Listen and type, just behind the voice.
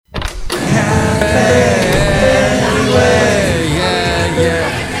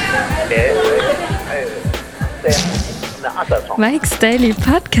Mike's Daily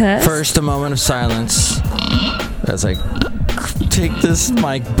Podcast. First, a moment of silence as I take this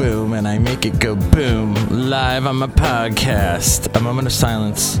mic boom and I make it go boom live on my podcast. A moment of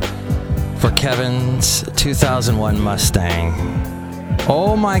silence for Kevin's 2001 Mustang.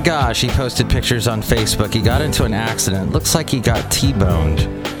 Oh my gosh, he posted pictures on Facebook. He got into an accident. Looks like he got T-boned.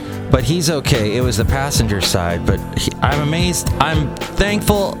 But he's okay. It was the passenger side. But I'm amazed. I'm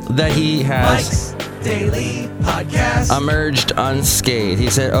thankful that he has Daily Podcast emerged unscathed. He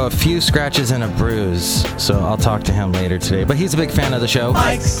said, a few scratches and a bruise. So I'll talk to him later today. But he's a big fan of the show.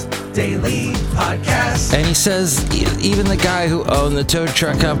 Mike's Daily Podcast. And he says, even the guy who owned the tow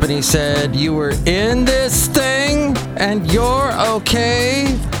truck company said, you were in this thing and you're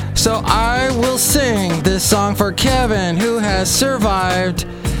okay. So I will sing this song for Kevin, who has survived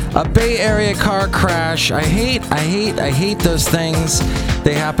a Bay Area car crash. I hate those things.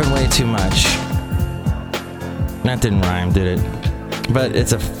 They happen way too much. That didn't rhyme, did it? But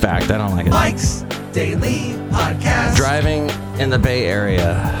it's a fact. I don't like it. Mike's Daily Podcast. Driving in the Bay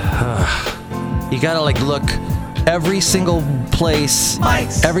Area. You gotta look every single place,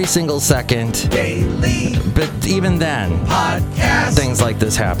 Mike's every single second. Daily But even then, Podcast. things like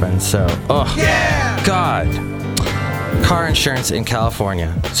this happen. So, Yeah. God. Car insurance in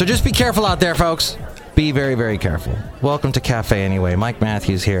California. So just be careful out there, folks. Be very, very careful. Welcome to Cafe Anyway. Mike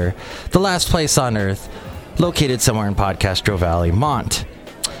Matthews here. The last place on earth, located somewhere in Podcastro Valley, Mont.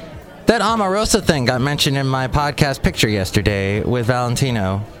 That Omarosa thing got mentioned in my podcast picture yesterday with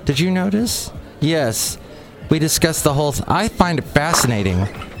Valentino. Did you notice? Yes. We discussed the whole I find it fascinating.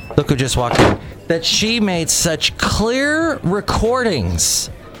 Look who just walked in. That she made such clear recordings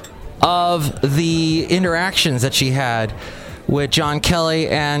of the interactions that she had with John Kelly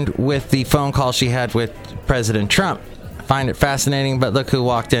and with the phone call she had with President Trump. I find it fascinating, but look who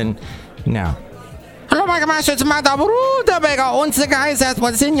walked in now. Hello, Mike Master. It's Mata Bruda und the guys that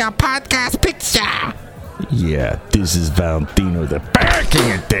was in your podcast picture. Yeah, this is Valentino, the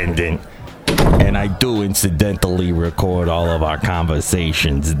parking attendant. And I do incidentally record all of our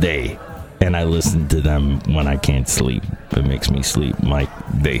conversations day. And I listen to them when I can't sleep. It makes me sleep, Mike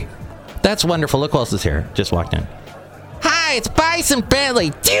Day. That's wonderful. Look who else is here. Just walked in. Hi, it's Bison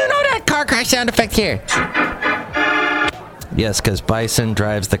Bentley. Do you know that car crash sound effect here? Yes, because Bison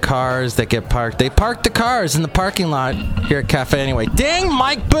drives the cars that get parked. They park the cars in the parking lot here at Cafe Anyway. Dang,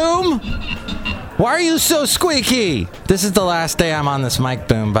 Mike Boom! Why are you so squeaky? This is the last day I'm on this mic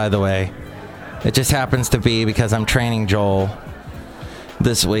boom, by the way. It just happens to be because I'm training Joel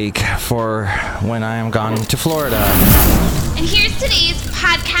this week for when I am gone to Florida. And here's today's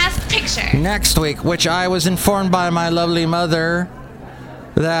podcast picture. Next week, which I was informed by my lovely mother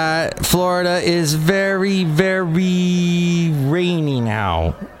that Florida is very, very rainy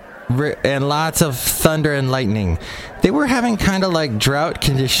now. And lots of thunder and lightning. They were having kind of like drought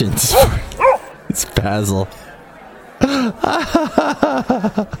conditions. It's Basil.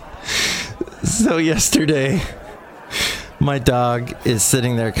 So yesterday, my dog is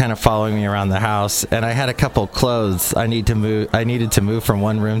sitting there kind of following me around the house, and I had a couple clothes I needed to move from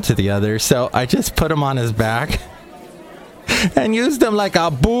one room to the other, so I just put him on his back and used him like a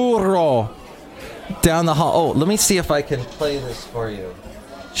burro down the hall. Oh, let me see if I can play this for you.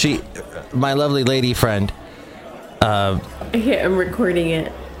 My lovely lady friend. Here, I'm recording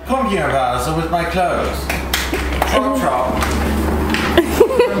it. Come here, Basil, with my clothes. Trot.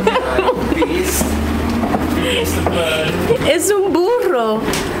 Beast. Beast of bird. Es un burro.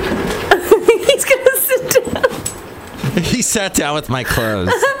 He's gonna sit down. He sat down with my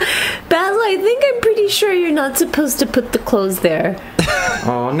clothes. Basil, I think I'm pretty sure you're not supposed to put the clothes there.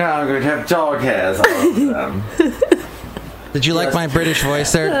 Oh, now I'm going to have dog hairs all over them. Did you like my British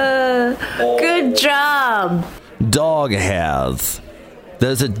voice there? Good job. Dog hairs.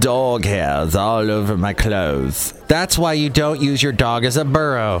 There's a dog hairs all over my clothes. That's why you don't use your dog as a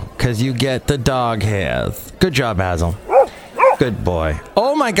burro, because you get the dog hairs. Good job, Basil. Good boy.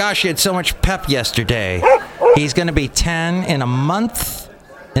 Oh my gosh, he had so much pep yesterday. He's going to be 10 in a month.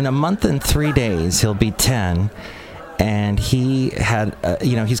 In a month and 3 days, he'll be 10. And he had,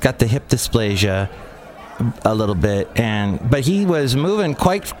 he's got the hip dysplasia a little bit, but he was moving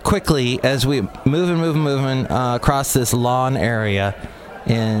quite quickly as we moving across this lawn area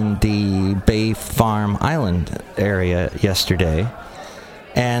in the Bay Farm Island area yesterday.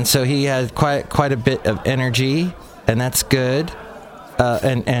 And so he had quite a bit of energy, and that's good.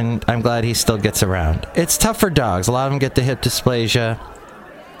 And I'm glad he still gets around. It's tough for dogs. A lot of them get the hip dysplasia.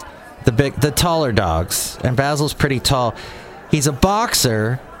 The taller dogs, and Basil's pretty tall. He's a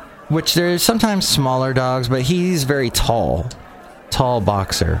boxer, which there's sometimes smaller dogs, but he's very tall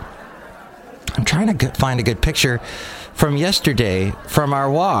boxer. I'm trying to find a good picture from yesterday from our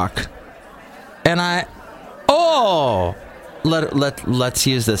walk, and let's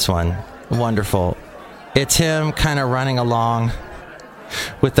use this one. Wonderful. It's him kind of running along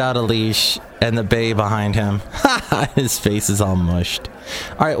without a leash and the bay behind him. His face is all mushed.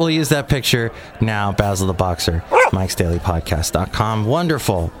 All right, we'll use that picture now. Basil the Boxer, Mike'sDailyPodcast.com.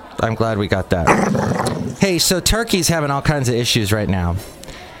 Wonderful. I'm glad we got that. Hey, so Turkey's having all kinds of issues right now.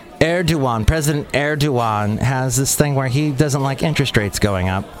 President Erdogan has this thing where he doesn't like interest rates going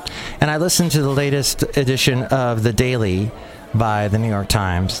up. And I listened to the latest edition of The Daily by the New York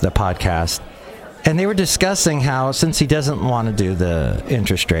Times, the podcast. And they were discussing how, since he doesn't want to do the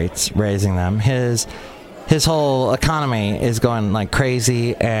interest rates, raising them, his whole economy is going like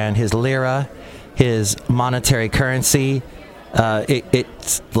crazy, and his lira, his monetary currency,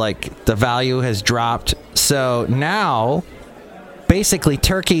 it's like the value has dropped. So now, basically,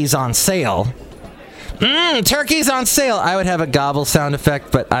 Turkey's on sale. Turkey's on sale. I would have a gobble sound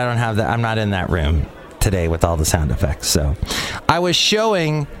effect, but I don't have that. I'm not in that room today with all the sound effects. So I was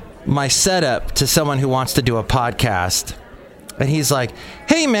showing my setup to someone who wants to do a podcast, and he's like,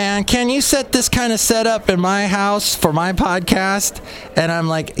 hey man, can you set this kind of setup in my house for my podcast? And I'm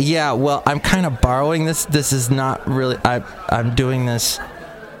like, yeah, well, I'm kind of borrowing this is not really, I'm doing this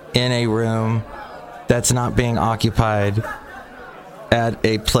in a room that's not being occupied at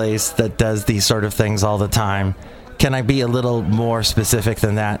a place that does these sort of things all the time. Can I be a little more specific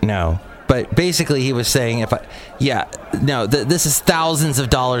than that? No. But basically, he was saying, this is thousands of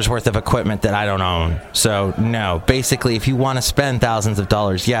dollars worth of equipment that I don't own. So, no. Basically, if you want to spend thousands of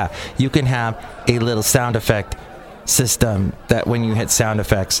dollars, yeah, you can have a little sound effect system that when you hit sound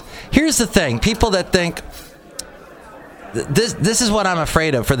effects. Here's the thing. People that think, this is what I'm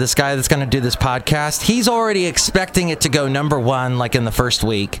afraid of for this guy that's going to do this podcast. He's already expecting it to go number one, like in the first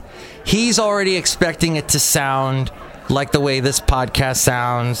week. He's already expecting it to sound like the way this podcast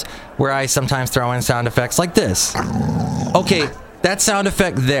sounds, where I sometimes throw in sound effects like this. Okay, that sound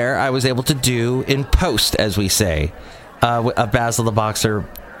effect there I was able to do in post, as we say, a Basil the Boxer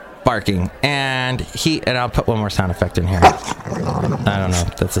barking, and I'll put one more sound effect in here. I don't know,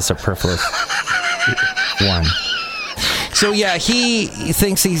 that's a superfluous one. So yeah, he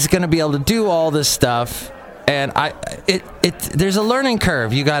thinks he's going to be able to do all this stuff. And there's a learning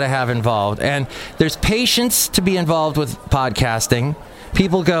curve you got to have involved, and there's patience to be involved with podcasting.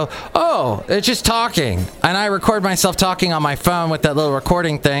 People go, oh, it's just talking, and I record myself talking on my phone with that little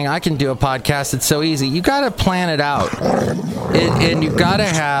recording thing. I can do a podcast. It's so easy. You got to plan it out, and you got to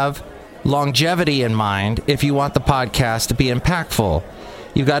have longevity in mind if you want the podcast to be impactful.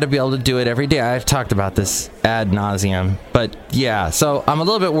 You got to be able to do it every day. I've talked about this ad nauseum, but yeah. So I'm a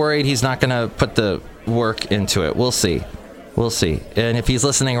little bit worried he's not going to put the work into it. We'll see. And if he's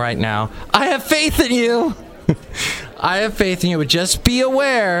listening right now, I have faith in you. I have faith in you. But just be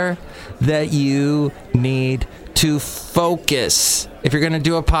aware that you need to focus. If you're going to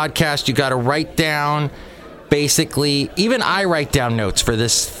do a podcast, you got to write down. Basically, even I write down notes for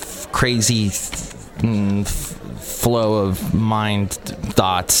this crazy flow of mind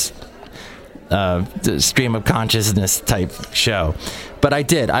thoughts, stream of consciousness type show. But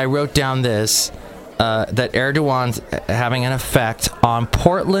I wrote down this, that Erdogan's having an effect on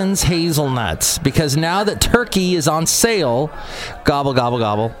Portland's hazelnuts, because now that Turkey is on sale, gobble, gobble,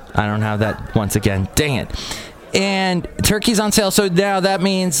 gobble. I don't have that once again. Dang it. And Turkey's on sale, so now that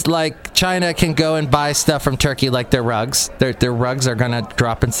means like China can go and buy stuff from Turkey, like their rugs. Their rugs are going to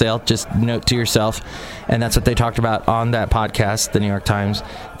drop in sale. Just note to yourself. And that's what they talked about on that podcast, the New York Times,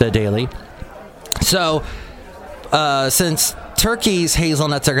 The Daily. So, since Turkey's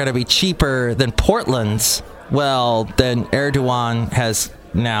hazelnuts are going to be cheaper than Portland's, well, then Erdogan has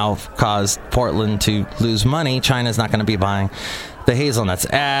now caused Portland to lose money. China's not going to be buying the hazelnuts,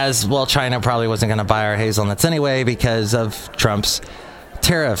 as well. China probably wasn't going to buy our hazelnuts anyway because of Trump's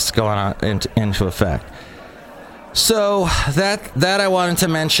tariffs going on into effect. So that I wanted to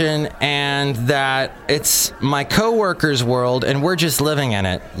mention, and that it's my coworker's world and we're just living in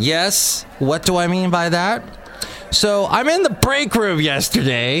it. Yes, what do I mean by that? So I'm in the break room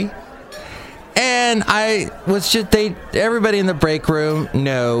yesterday, and everybody in the break room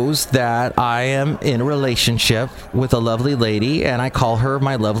knows that I am in a relationship with a lovely lady, and I call her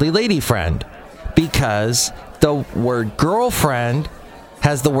my lovely lady friend, because the word girlfriend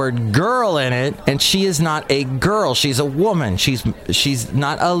has the word girl in it, and she is not a girl. She's a woman. She's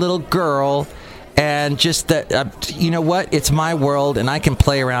not a little girl. And just that, you know what? It's my world, and I can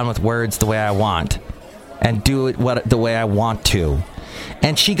play around with words the way I want and do it the way I want to.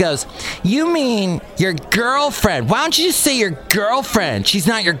 And she goes, "You mean your girlfriend? Why don't you just say your girlfriend? She's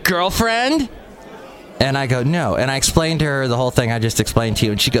not your girlfriend?" And I go, "No." And I explained to her the whole thing I just explained to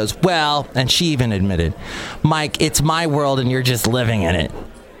you. And she goes, "Well," and she even admitted, "Mike, it's my world and you're just living in it."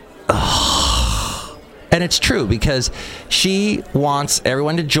 Oh. And it's true, because she wants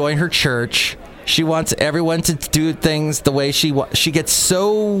everyone to join her church. She wants everyone to do things the way she wants. She gets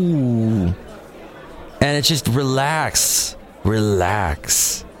so... And it's just relax,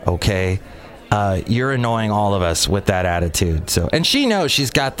 okay? You're annoying all of us with that attitude. So, and she knows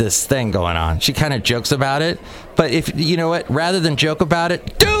she's got this thing going on. She kind of jokes about it, but if you know what, rather than joke about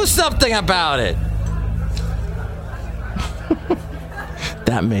it, do something about it.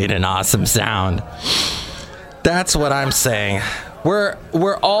 That made an awesome sound. That's what I'm saying. We're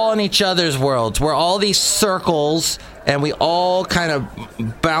all in each other's worlds. We're all these circles, and we all kind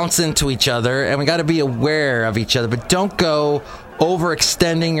of bounce into each other, and we got to be aware of each other, but don't go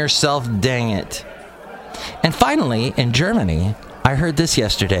overextending yourself, dang it. And finally, in Germany, I heard this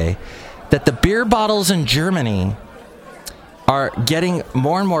yesterday, that the beer bottles in Germany are getting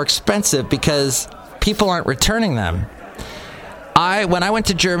more and more expensive because people aren't returning them. When I went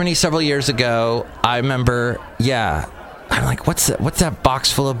to Germany several years ago, I remember, I'm like, what's that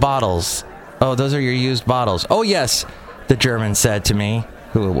box full of bottles? Oh, those are your used bottles. Oh, yes, the German said to me.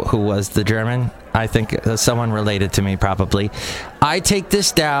 Who was the German? I think someone related to me, probably. I take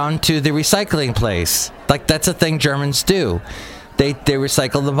this down to the recycling place. Like, that's a thing Germans do. They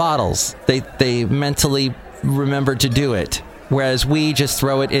recycle the bottles. They mentally remember to do it. Whereas we just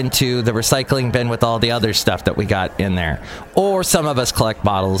throw it into the recycling bin with all the other stuff that we got in there. Or some of us collect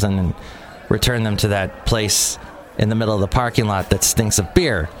bottles and return them to that place in the middle of the parking lot that stinks of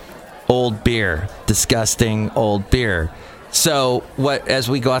beer. Old beer. Disgusting old beer. So, as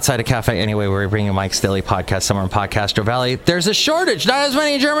we go outside a cafe anyway, we're bringing Mike's Daily Podcast somewhere in Podcastro Valley. There's a shortage. Not as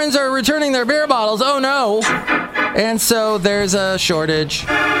many Germans are returning their beer bottles. Oh, no. And so there's a shortage.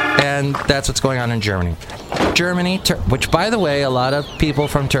 And that's what's going on in Germany. Which, by the way, a lot of people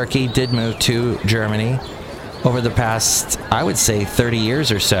from Turkey did move to Germany over the past, I would say, 30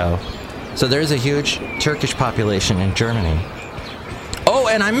 years or so. So there's a huge Turkish population in Germany. Oh,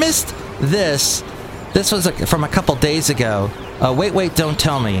 and I missed this. This was from a couple days ago. Wait, Don't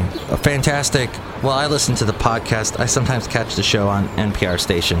Tell Me. A fantastic... Well, I listen to the podcast. I sometimes catch the show on NPR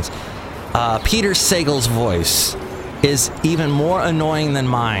stations. Peter Sagal's voice is even more annoying than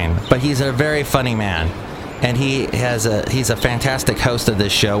mine, but he's a very funny man. And he's a fantastic host of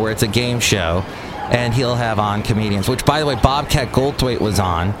this show, where it's a game show, and he'll have on comedians, which, by the way, Bobcat Goldthwait was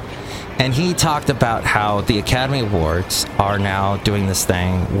on. And he talked about how the Academy Awards are now doing this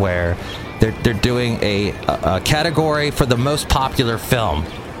thing where they're doing a category for the most popular film.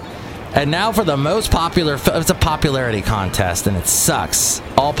 And now for the most popular film, it's a popularity contest, and it sucks.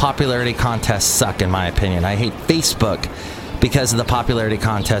 All popularity contests suck, in my opinion. I hate Facebook because of the popularity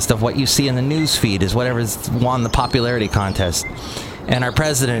contest of what you see in the news feed is whatever's won the popularity contest. And our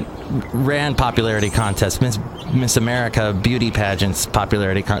president ran popularity contests, Miss America beauty pageants,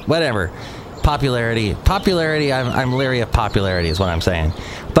 popularity whatever. Popularity. I'm leery of popularity, is what I'm saying.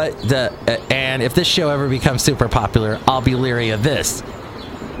 But and if this show ever becomes super popular, I'll be leery of this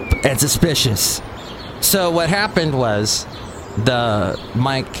and suspicious. So what happened was they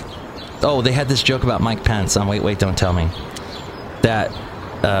had this joke about Mike Pence on Wait, Don't Tell Me. That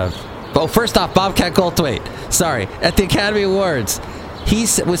first off, Bobcat Goldthwait, sorry, at the Academy Awards, he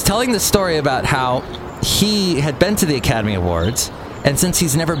was telling the story about how he had been to the Academy Awards. And since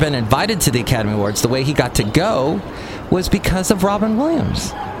he's never been invited to the Academy Awards, the way he got to go was because of Robin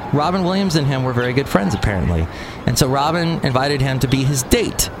Williams. Robin Williams and him were very good friends, apparently. And so Robin invited him to be his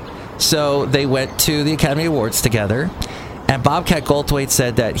date. So they went to the Academy Awards together. And Bobcat Goldthwait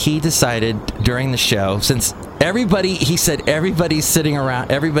said that he decided during the show, since everybody's sitting around,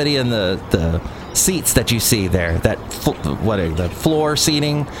 everybody in the seats that you see there, the floor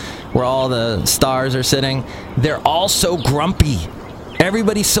seating where all the stars are sitting, they're all so grumpy.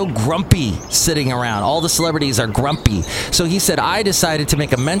 Everybody's so grumpy sitting around. All the celebrities are grumpy. So he said, I decided to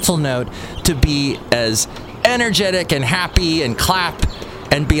make a mental note to be as energetic and happy and clap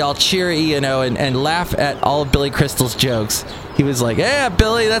and be all cheery, and laugh at all of Billy Crystal's jokes. He was like, yeah,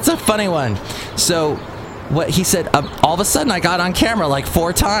 Billy, that's a funny one. So what he said, all of a sudden I got on camera like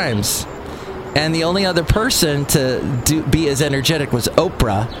 4 times. And the only other person to be as energetic was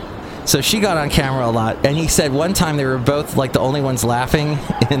Oprah. So she got on camera a lot. And he said one time they were both like the only ones laughing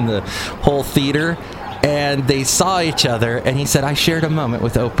in the whole theater. And they saw each other. And he said, I shared a moment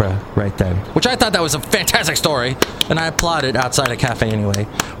with Oprah right then. Which I thought that was a fantastic story. And I applauded outside a cafe anyway.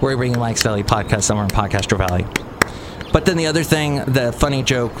 We're bringing Mike's Daily Podcast somewhere in Podcastro Valley. But then the other thing, the funny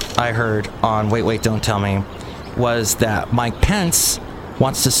joke I heard on Wait, Don't Tell Me was that Mike Pence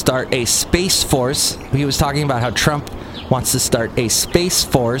wants to start a space force. He was talking about how Trump wants to start a space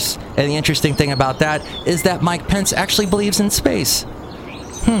force. And the interesting thing about that is that Mike Pence actually believes in space.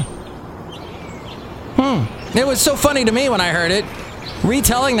 It was so funny to me when I heard it.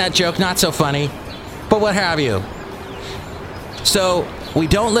 Retelling that joke, not so funny. But what have you. So, we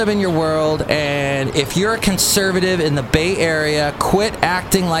don't live in your world, and if you're a conservative in the Bay Area, quit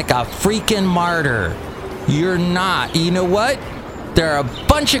acting like a freaking martyr. You're not. You know what? There are a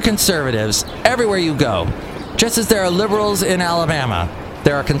bunch of conservatives everywhere you go. Just as there are liberals in Alabama,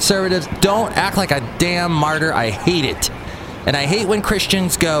 there are conservatives. Don't act like a damn martyr. I hate it. And I hate when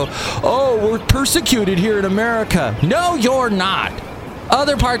Christians go, oh, we're persecuted here in America. No, you're not.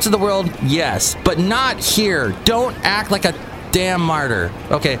 Other parts of the world, yes, but not here. Don't act like a damn martyr.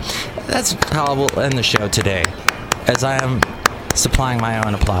 Okay, that's how I will end the show today, as I am supplying my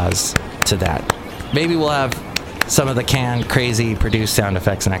own applause to that. Maybe we'll have some of the canned, crazy produced sound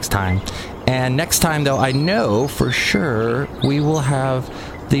effects next time. And next time, though, I know for sure we will have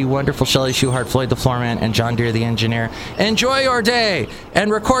the wonderful Shelley Shuhart, Floyd the Floorman, and John Deere the Engineer. Enjoy your day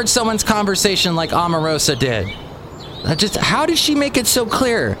and record someone's conversation like Omarosa did. How does she make it so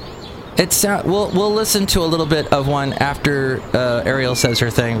clear? We'll listen to a little bit of one after Ariel says her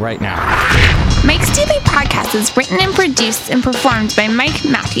thing right now. Mike's Daily Podcast is written and produced and performed by Mike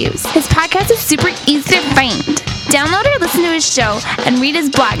Matthews. His podcast is super easy to find. Download or listen to his show and read his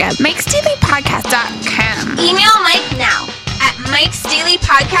blog at mikesdailypodcast.com. Email Mike now at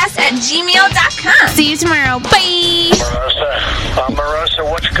mikesdailypodcast@gmail.com. See you tomorrow. Bye. Omarosa,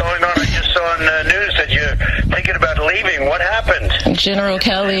 what's going on? I just saw on the news that you're thinking about leaving. What happened? General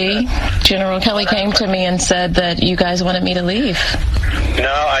Kelly came to me and said that you guys wanted me to leave.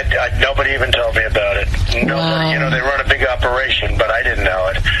 No, nobody even told me about it. Nobody, wow. They run a big operation, but I didn't know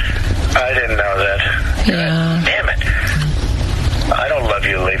it. I didn't know that. Yeah. Damn it. I don't love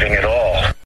you leaving at all.